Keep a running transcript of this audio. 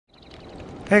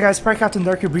Hey guys, Pride Captain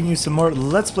Dark here bringing you some more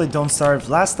Let's Play Don't Starve.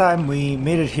 Last time we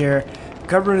made it here,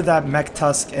 got rid of that mech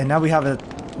tusk, and now we have a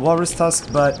walrus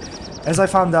tusk, but as I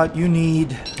found out, you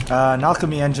need an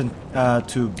alchemy engine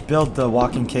to build the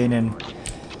walking cane, and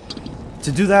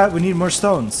to do that we need more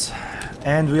stones.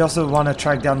 And we also want to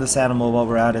track down this animal while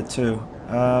we're at it too.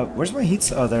 Where's my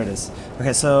heat? Oh, there it is.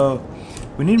 Okay, so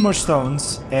we need more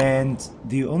stones, and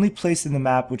the only place in the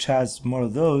map which has more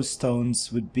of those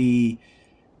stones would be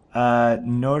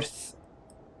north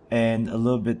and a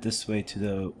little bit this way to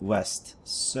the west.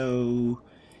 So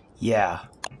yeah,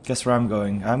 guess where I'm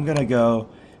going. I'm gonna go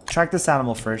track this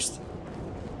animal first.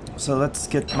 So let's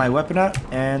get my weapon out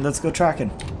and let's go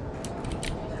tracking.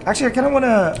 Actually, I kind of want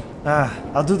to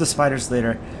I'll do the spiders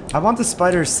later. I want the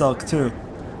spider silk too,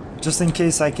 just in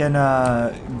case I can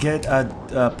get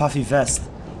a puffy vest.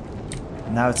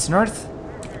 Now it's north.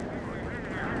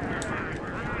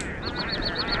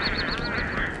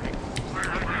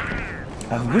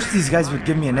 I wish these guys would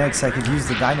give me an egg so I could use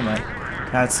the dynamite.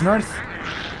 Now it's north.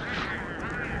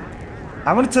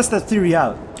 I want to test that theory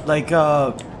out. Like,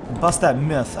 bust that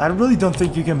myth. I really don't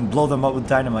think you can blow them up with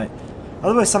dynamite.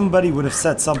 Otherwise somebody would have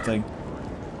said something.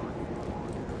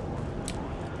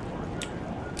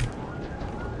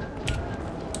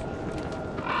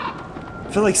 I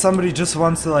feel like somebody just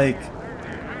wants to, like,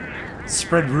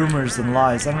 spread rumors and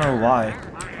lies. I don't know why.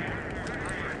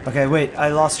 Okay, wait. I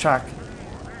lost track.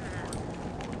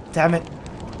 Damn it.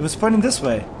 It was pointing this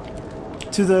way.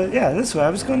 To the... yeah, this way. I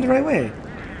was going the right way.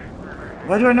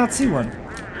 Why do I not see one?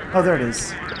 Oh, there it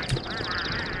is.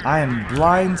 I am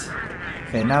blind.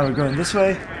 Okay, now we're going this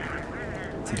way.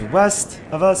 To the west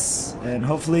of us. And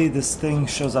hopefully this thing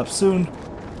shows up soon.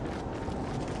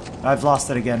 I've lost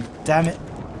it again. Damn it.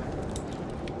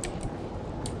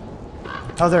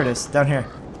 Oh, there it is. Down here.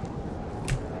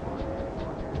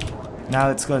 Now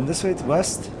it's going this way to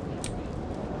west.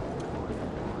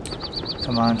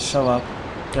 Come on, show up.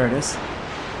 There it is.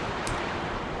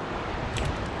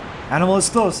 Animal is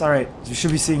close. Alright, you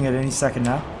should be seeing it any second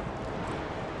now.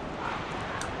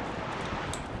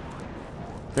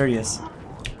 There he is.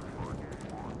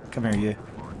 Come here, you.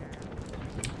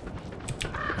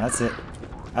 That's it.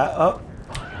 Oh.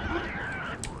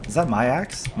 Is that my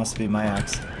axe? Must be my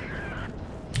axe.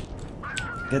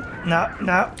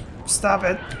 No. Stop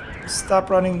it. Stop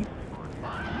running.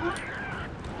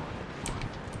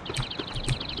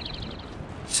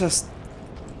 Just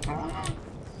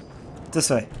this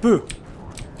way. Boo!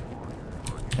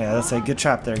 Yeah, that's a good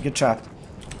trap there. Good trap.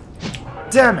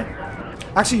 Damn it!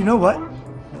 Actually, you know what?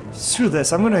 Screw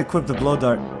this. I'm gonna equip the blow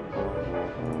dart.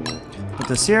 Put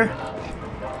this here.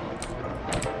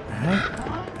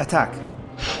 Alright. Attack.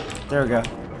 There we go.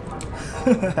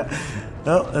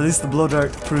 Well, at least the blow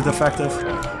dart proved effective.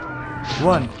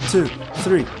 1, 2,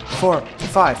 3, 4,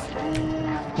 5.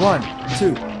 1,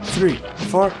 2, 3,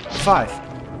 4, 5.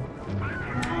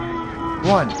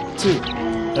 1, 2.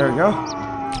 There we go.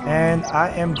 And I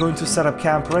am going to set up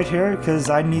camp right here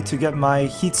because I need to get my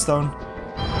heat stone.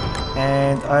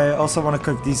 And I also want to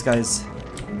cook these guys.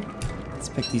 Let's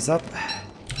pick these up.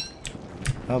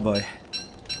 Oh boy.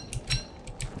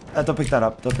 Don't pick that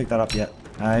up. Don't pick that up yet.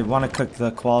 I want to cook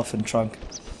the koalefin trunk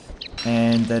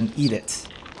and then eat it.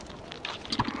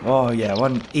 Oh yeah,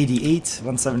 188,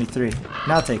 173.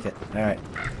 Now take it. Alright.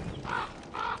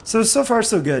 So far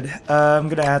so good. I'm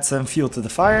gonna add some fuel to the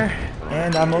fire,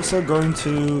 and I'm also going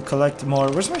to collect more.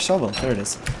 Where's my shovel? There it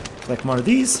is. Collect more of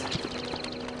these.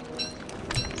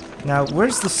 Now,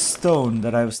 where's the stone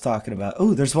that I was talking about?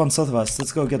 Oh, there's one south of us.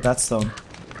 Let's go get that stone.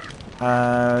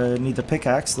 Need the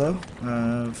pickaxe though.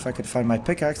 If I could find my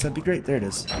pickaxe, that'd be great. There it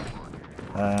is.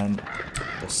 And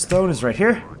the stone is right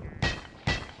here.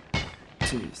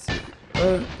 2, 3.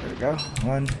 There we go.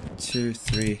 1, 2,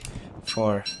 3.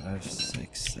 4, 5,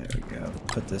 6. There we go.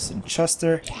 Put this in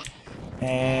Chester.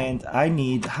 And I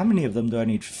need... how many of them do I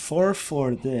need? 4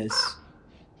 for this.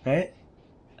 Right?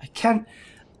 I can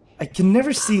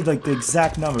never see like the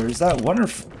exact number. Is that 1 or...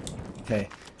 okay.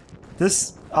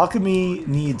 This alchemy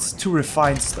needs 2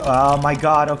 refined... oh my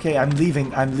god. Okay, I'm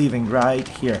leaving. I'm leaving right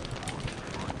here.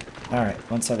 Alright,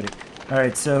 170.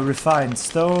 Alright, so refined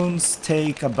stones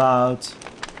take about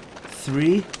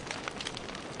 3.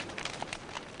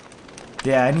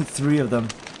 Yeah, I need 3 of them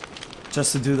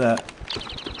just to do that.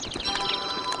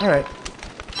 Alright.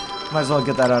 Might as well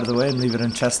get that out of the way and leave it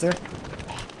in Chester.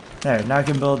 There, now I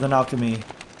can build an alchemy.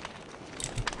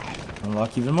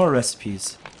 Unlock even more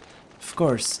recipes. Of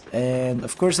course. And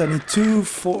of course I need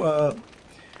 4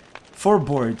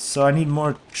 boards, so I need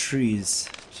more trees.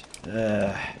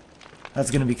 That's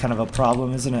gonna be kind of a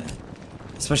problem, isn't it?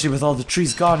 Especially with all the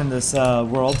trees gone in this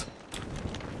world.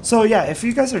 So yeah, if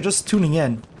you guys are just tuning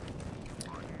in,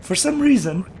 for some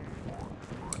reason,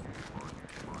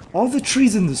 all the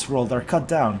trees in this world are cut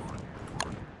down.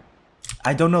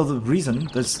 I don't know the reason.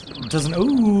 This doesn't...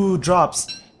 Ooh,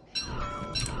 drops.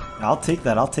 I'll take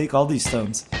that. I'll take all these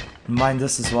stones. Mine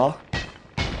this as well.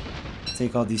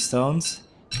 Take all these stones.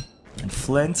 And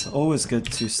flint. Always good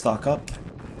to stock up.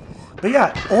 But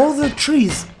yeah, all the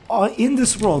trees in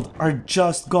this world are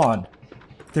just gone.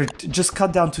 They're just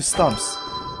cut down to stumps.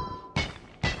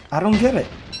 I don't get it.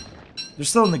 They're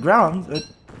still in the ground. But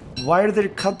why are they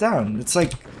cut down? It's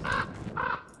like...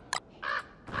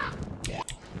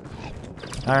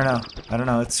 I don't know. I don't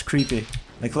know. It's creepy.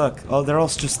 Like, look. Oh, they're all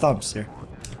just stumps here.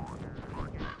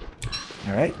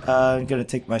 Alright. I'm gonna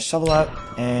take my shovel out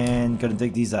and gonna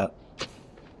dig these out.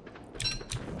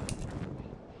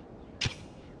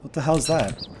 What the hell is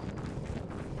that?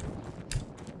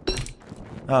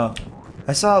 Oh.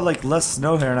 I saw, like, less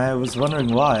snow here and I was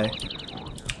wondering why.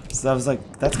 So I was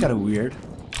like, that's kind of weird.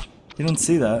 You don't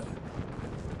see that.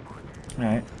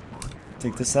 Alright.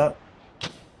 Take this out.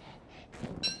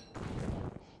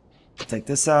 Take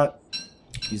this out.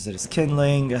 Use it as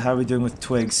kindling. How are we doing with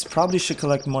twigs? Probably should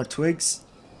collect more twigs,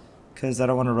 because I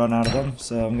don't want to run out of them.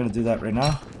 So I'm going to do that right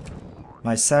now.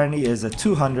 My sanity is at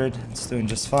 200. It's doing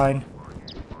just fine.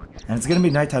 And it's going to be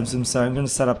nighttime soon, so I'm going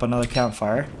to set up another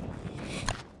campfire.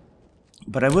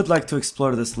 But I would like to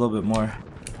explore this a little bit more.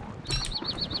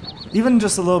 Even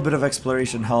just a little bit of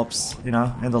exploration helps, you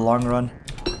know, in the long run.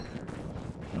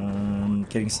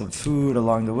 Getting some food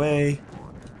along the way.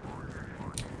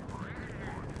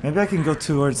 Maybe I can go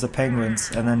towards the penguins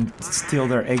and then steal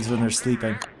their eggs when they're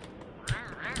sleeping.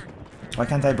 Why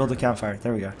can't I build a campfire?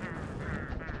 There we go.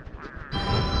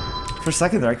 For a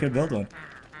second there, I could build one.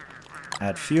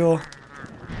 Add fuel.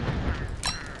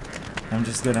 I'm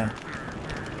just gonna...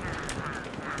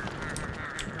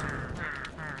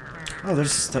 Oh,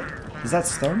 there's is that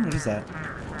stone? What is that?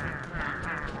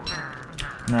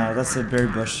 No, that's a berry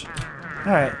bush.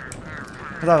 Alright.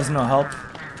 Well, that was no help.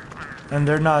 And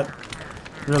they're not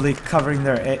really covering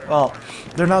their egg. Well,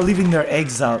 they're not leaving their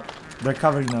eggs out. They're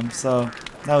covering them, so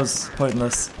that was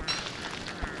pointless.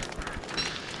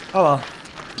 Oh well.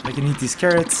 I can eat these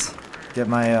carrots. Get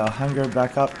my hunger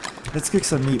back up. Let's cook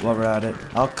some meat while we're at it.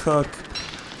 I'll cook.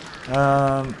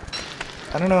 I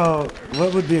don't know.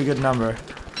 What would be a good number?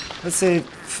 Let's say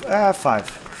 5.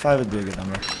 5 would be a good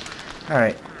number.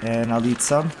 Alright, and I'll eat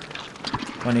some.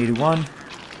 181.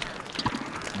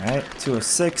 Alright,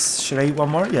 206. Should I eat one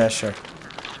more? Yeah, sure.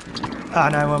 Ah,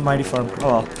 no, I want Mighty Farm. Oh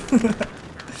well.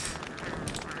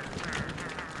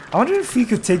 I wonder if he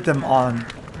could take them on.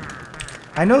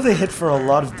 I know they hit for a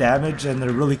lot of damage and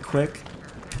they're really quick.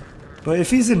 But if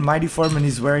he's in Mighty Form and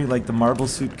he's wearing like the marble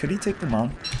suit, could he take them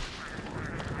on?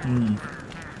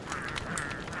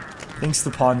 Things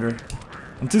to ponder.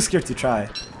 I'm too scared to try.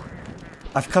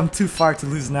 I've come too far to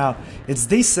lose now. It's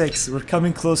day 6, we're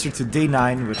coming closer to day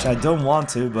 9, which I don't want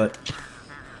to, but...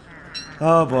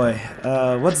 Oh boy.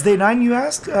 What's day 9, you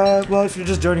ask? Well, if you're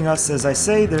just joining us, as I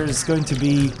say, there's going to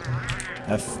be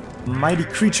a mighty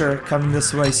creature coming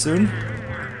this way soon.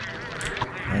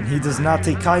 And he does not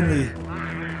take kindly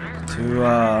to,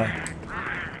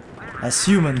 us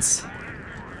humans.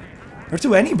 Or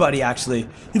to anybody, actually.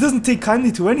 He doesn't take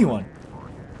kindly to anyone.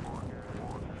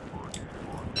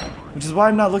 Which is why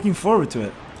I'm not looking forward to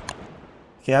it.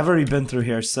 Okay, I've already been through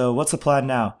here, so what's the plan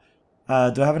now?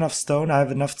 Do I have enough stone? I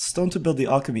have enough stone to build the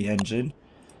alchemy engine.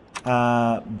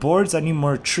 Boards, I need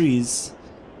more trees.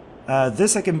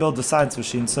 This I can build the science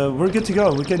machine, so we're good to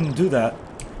go. We can do that.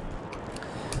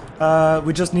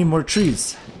 We just need more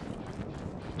trees.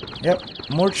 Yep,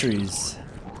 more trees.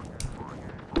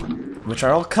 Which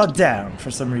are all cut down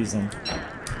for some reason.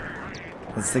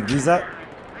 Let's take these out.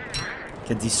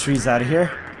 Get these trees out of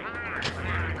here.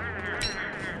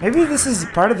 Maybe this is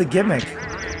part of the gimmick.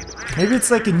 Maybe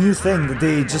it's like a new thing that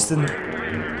they just didn't...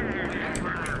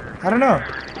 I don't know.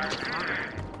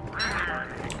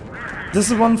 This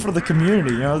is one for the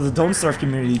community, you know, the Don't Starve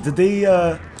community. Did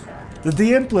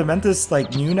they implement this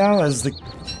like new now as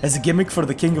a gimmick for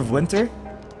the King of Winter?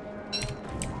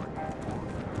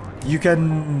 You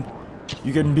can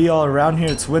be all around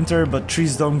here, it's winter, but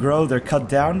trees don't grow, they're cut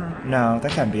down? No,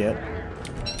 that can't be it.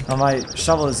 Oh, my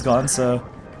shovel is gone, so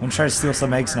I'm gonna try to steal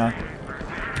some eggs now.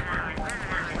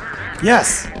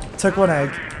 Yes! Took one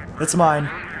egg. It's mine.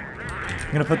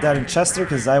 I'm gonna put that in Chester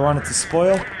because I want it to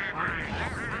spoil.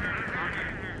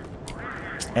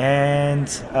 And,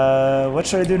 what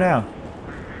should I do now?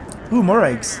 Ooh, more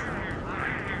eggs.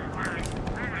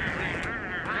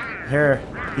 Here,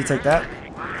 you take that.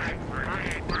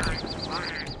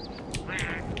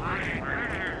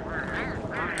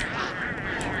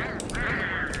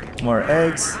 More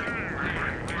eggs.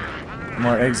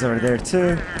 More eggs over there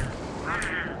too.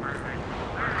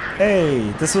 Hey,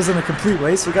 this wasn't a complete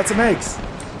waste. We got some eggs.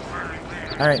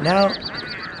 Alright, now,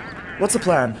 what's the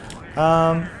plan?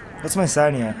 What's my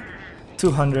sanity at?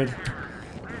 200.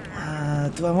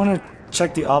 Do I want to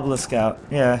check the obelisk out?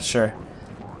 Yeah, sure.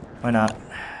 Why not?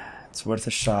 It's worth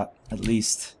a shot, at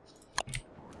least.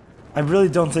 I really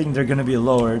don't think they're gonna be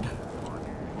lowered.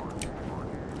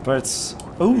 But it's...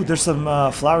 Oh, there's some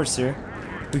flowers here.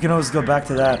 We can always go back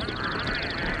to that.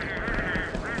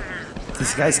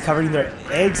 These guys covering their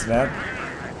eggs, man.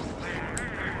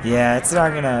 Yeah, it's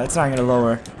not gonna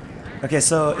lower. Okay,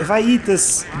 so if I eat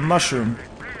this mushroom,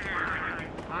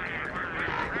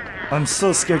 I'm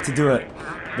so scared to do it.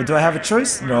 But do I have a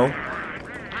choice? No.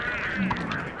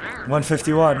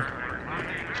 151.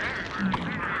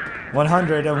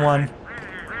 101.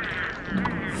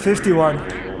 51.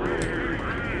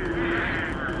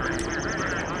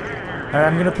 Alright,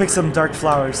 I'm gonna pick some dark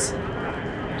flowers.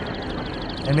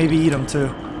 And maybe eat them too.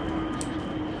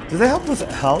 Do they help with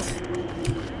health?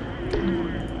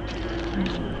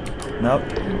 Nope.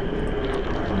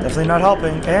 Definitely not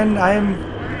helping. And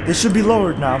they should be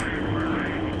lowered now.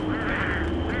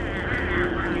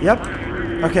 Yep.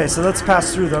 Okay, so let's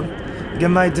pass through them. Get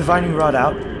my divining rod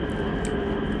out.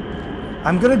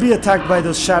 I'm gonna be attacked by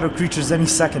those shadow creatures any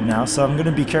second now, so I'm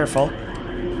gonna be careful.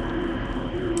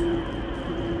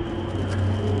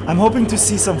 I'm hoping to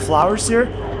see some flowers here,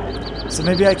 so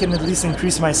maybe I can at least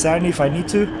increase my sanity if I need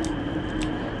to.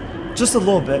 Just a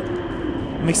little bit.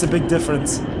 Makes a big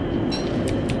difference.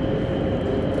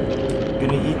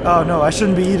 Gonna eat. Oh no, I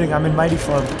shouldn't be eating. I'm in mighty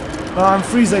form. Oh, I'm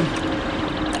freezing.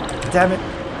 Damn it.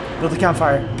 Build a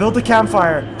campfire. Build a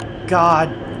campfire. God.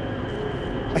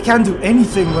 I can't do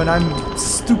anything when I'm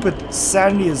stupid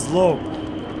sanity is low.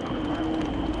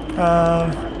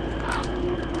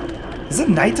 Is it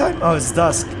nighttime? Oh, it's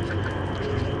dusk.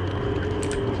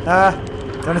 Ah,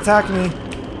 don't attack me.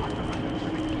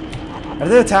 Are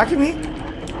they attacking me?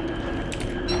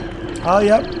 Oh,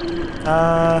 yep.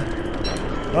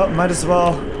 Well, might as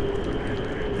well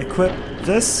equip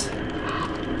this.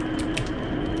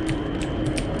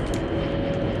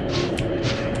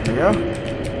 There we go.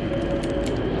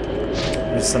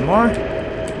 There's some more.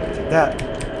 Take that.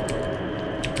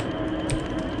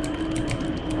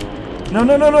 No,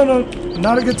 no, no, no, no.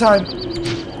 Not a good time.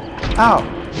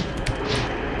 Ow.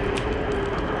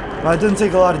 Well, I didn't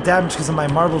take a lot of damage because of my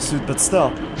marble suit, but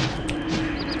still.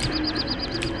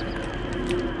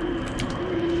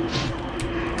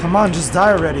 Come on, just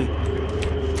die already.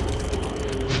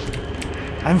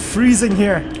 I'm freezing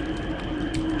here.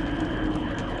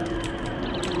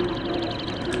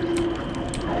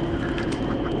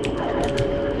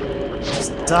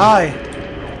 Just die.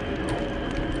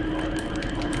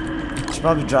 Should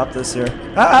probably drop this here.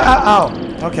 Ow!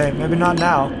 Okay, maybe not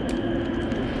now.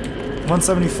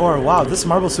 174. Wow, this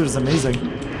marble suit is amazing.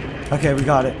 Okay, we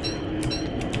got it.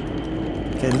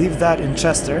 Okay, leave that in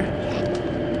Chester.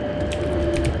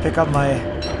 Pick up my...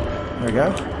 There we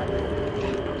go.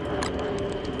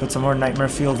 Put some more nightmare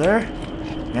fuel there.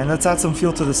 And let's add some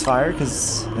fuel to this fire,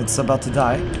 because it's about to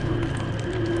die.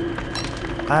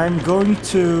 I'm going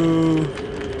to...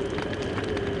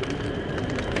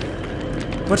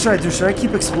 What should I do? Should I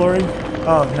keep exploring?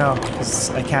 Oh, no, because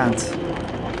I can't.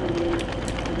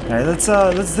 Alright,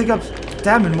 let's dig up...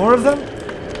 Damn it, more of them?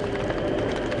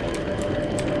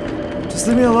 Just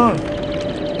leave me alone.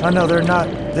 Oh no, they're not.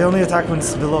 They only attack when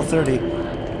it's below 30.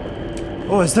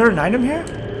 Oh, is there an item here?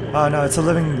 Oh no, it's a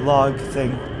living log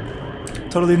thing.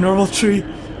 Totally normal tree.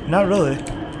 Not really.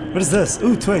 What is this?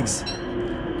 Ooh, twigs.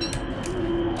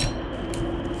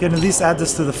 You can at least add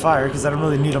this to the fire, because I don't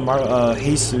really need a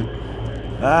hay suit.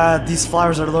 Ah, these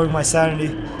flowers are lowering my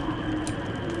sanity.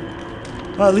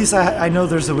 Well, at least I know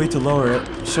there's a way to lower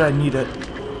it, should I need it.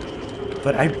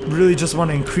 But I really just want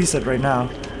to increase it right now.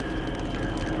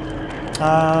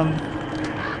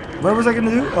 What was I gonna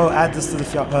do? Oh, add this to the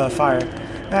fire.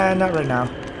 Not right now.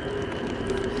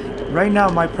 Right now,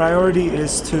 my priority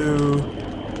is to...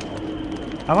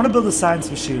 I want to build a science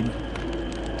machine.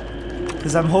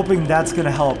 Because I'm hoping that's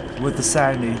gonna help with the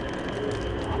sanity.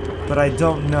 But I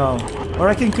don't know. Or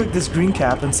I can cook this green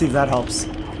cap and see if that helps.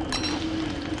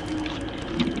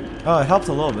 Oh, it helped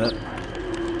a little bit.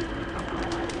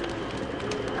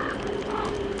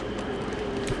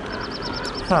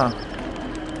 Huh.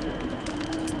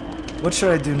 What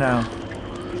should I do now?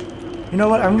 You know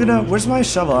what? I'm gonna... Where's my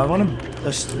shovel? I want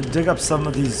to dig up some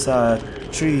of these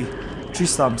tree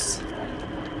stumps.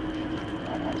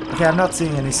 Okay, I'm not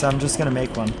seeing any, so I'm just gonna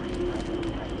make one.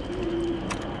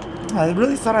 I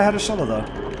really thought I had a shovel, though.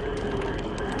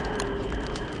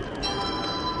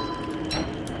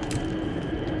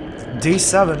 Day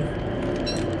 7.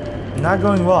 Not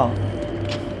going well.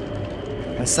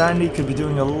 My sanity could be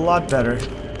doing a lot better.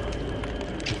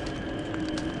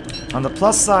 On the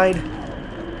plus side,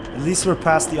 at least we're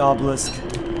past the obelisk.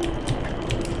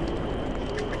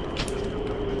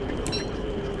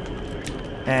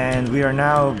 And we are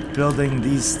now building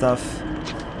these stuff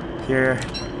here.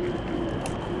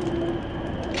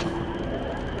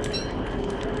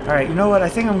 Alright, you know what? I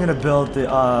think I'm gonna build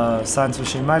the science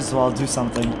machine. Might as well do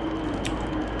something.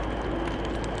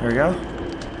 There we go.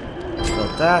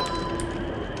 Build that.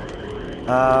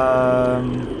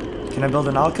 Can I build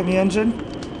an alchemy engine?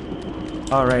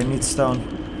 Alright, need stone.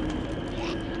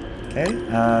 Okay,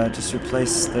 just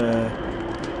replace the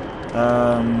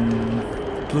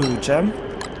blue gem.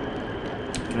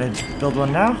 Can I build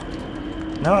one now?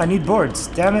 No, I need boards.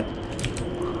 Damn it.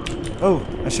 Oh,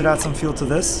 I should add some fuel to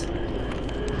this.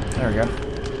 There we go.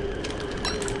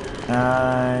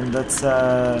 And let's,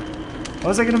 what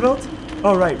was I gonna build?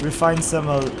 Oh, right, refine some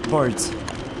boards.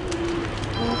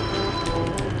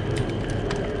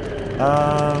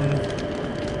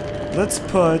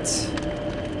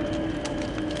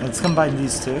 Let's combine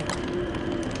these two.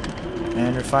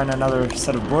 And refine another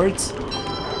set of boards.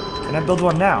 Can I build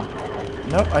one now?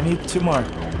 Nope, I need 2 more.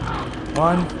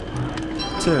 1,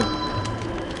 2.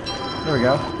 There we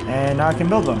go. And now I can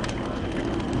build one.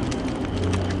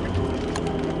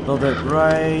 Build it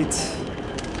right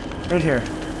here.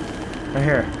 Right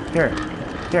here.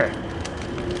 Here.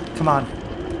 Come on.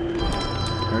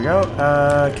 There we go.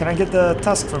 Can I get the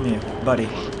tusk from you, buddy?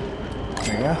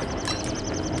 There you go.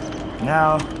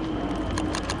 Now,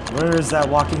 where is that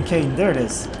walking cane? There it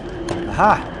is.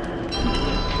 Aha!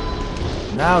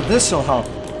 Now this shall help.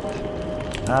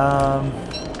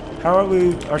 How are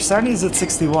we? Our sanity is at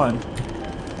 61.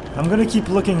 I'm gonna keep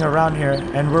looking around here,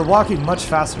 and we're walking much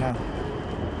faster now.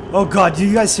 Oh god, do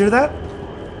you guys hear that?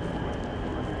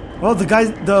 Well,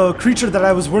 the creature that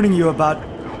I was warning you about,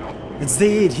 it's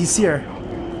day 8, he's here.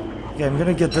 Okay, I'm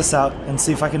gonna get this out and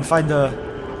see if I can find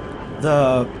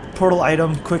the portal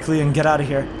item quickly and get out of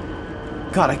here.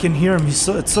 God, I can hear him,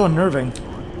 it's so unnerving.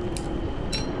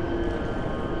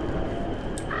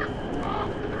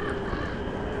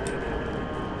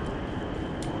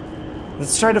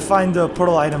 Let's try to find the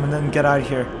portal item and then get out of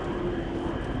here.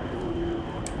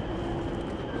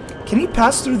 Can he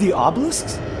pass through the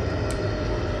obelisks?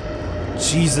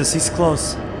 Jesus, he's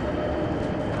close.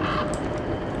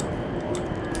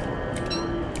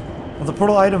 Well, the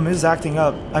portal item is acting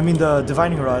up. I mean, the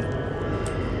divining rod.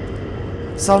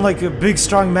 Sound like a big,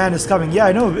 strong man is coming. Yeah,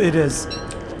 I know it is.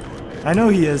 I know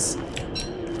he is.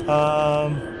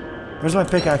 Where's my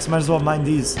pickaxe? Might as well mine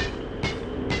these.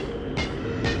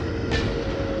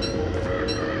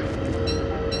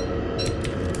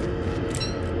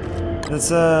 Let's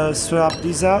swap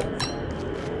these out.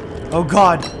 Oh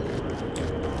god!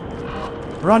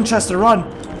 Run, Chester, run!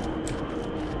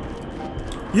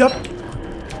 Yep!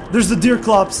 There's the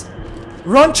Deerclops!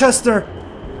 Run, Chester!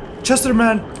 Chester,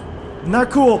 man! Not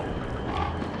cool!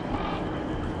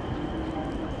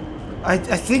 I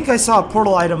think I saw a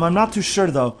portal item, I'm not too sure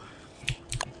though.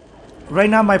 Right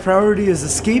now my priority is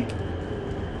escaping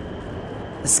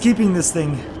this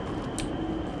thing.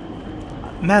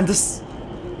 Man, this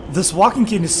walking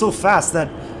cane is so fast that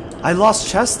I lost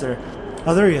Chester.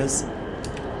 Oh, there he is.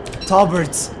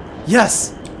 Tallbirds.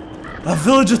 Yes! A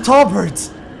village of Tallbirds!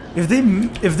 If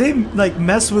they like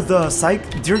mess with the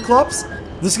Deerclops,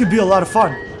 this could be a lot of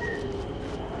fun.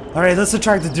 Alright, let's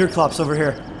attract the Deerclops over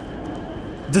here.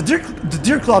 The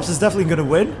Deerclops is definitely gonna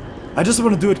win. I just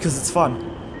want to do it because it's fun.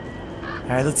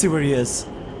 Alright, let's see where he is.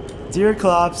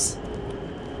 Deerclops.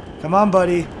 Come on,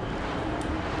 buddy.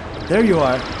 There you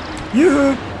are.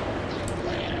 Yoo-hoo!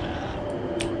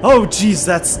 Oh, jeez,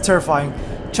 that's terrifying.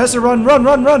 Chester, run, run,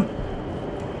 run, run!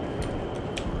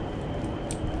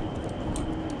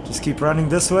 Just keep running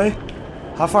this way.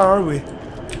 How far are we?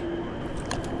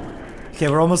 Okay,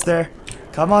 we're almost there.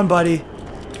 Come on, buddy.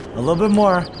 A little bit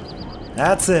more.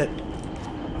 That's it.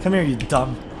 Come here, you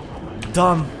dumb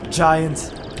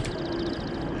giant.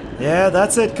 Yeah,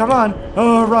 that's it. Come on.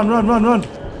 Oh, run, run, run, run.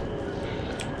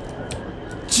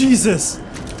 Jesus.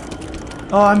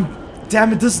 Oh,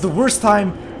 damn it, this is the worst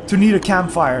time to need a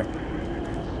campfire.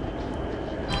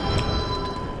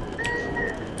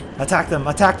 Attack them,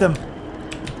 attack them.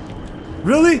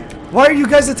 Really? Why are you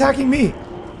guys attacking me?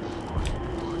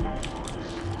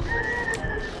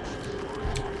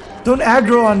 Don't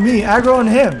aggro on me, aggro on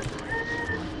him.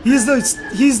 He's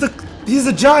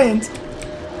the giant.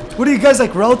 What are you guys,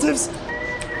 like relatives?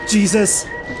 Jesus.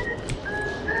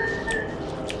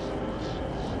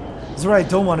 This is where I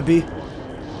don't want to be.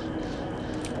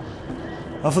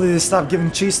 Hopefully they stop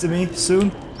giving chase to me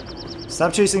soon.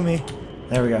 Stop chasing me.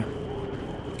 There we go.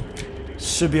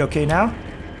 Should be okay now.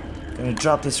 Gonna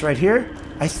drop this right here.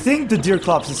 I think the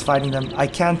Deerclops is fighting them. I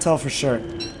can't tell for sure.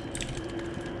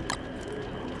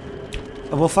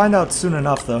 We'll find out soon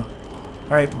enough though.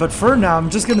 Alright, but for now, I'm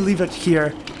just gonna leave it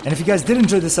here. And if you guys did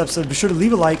enjoy this episode, be sure to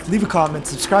leave a like, leave a comment,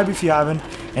 subscribe if you haven't,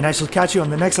 and I shall catch you on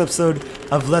the next episode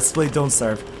of Let's Play Don't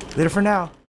Starve. Later for now.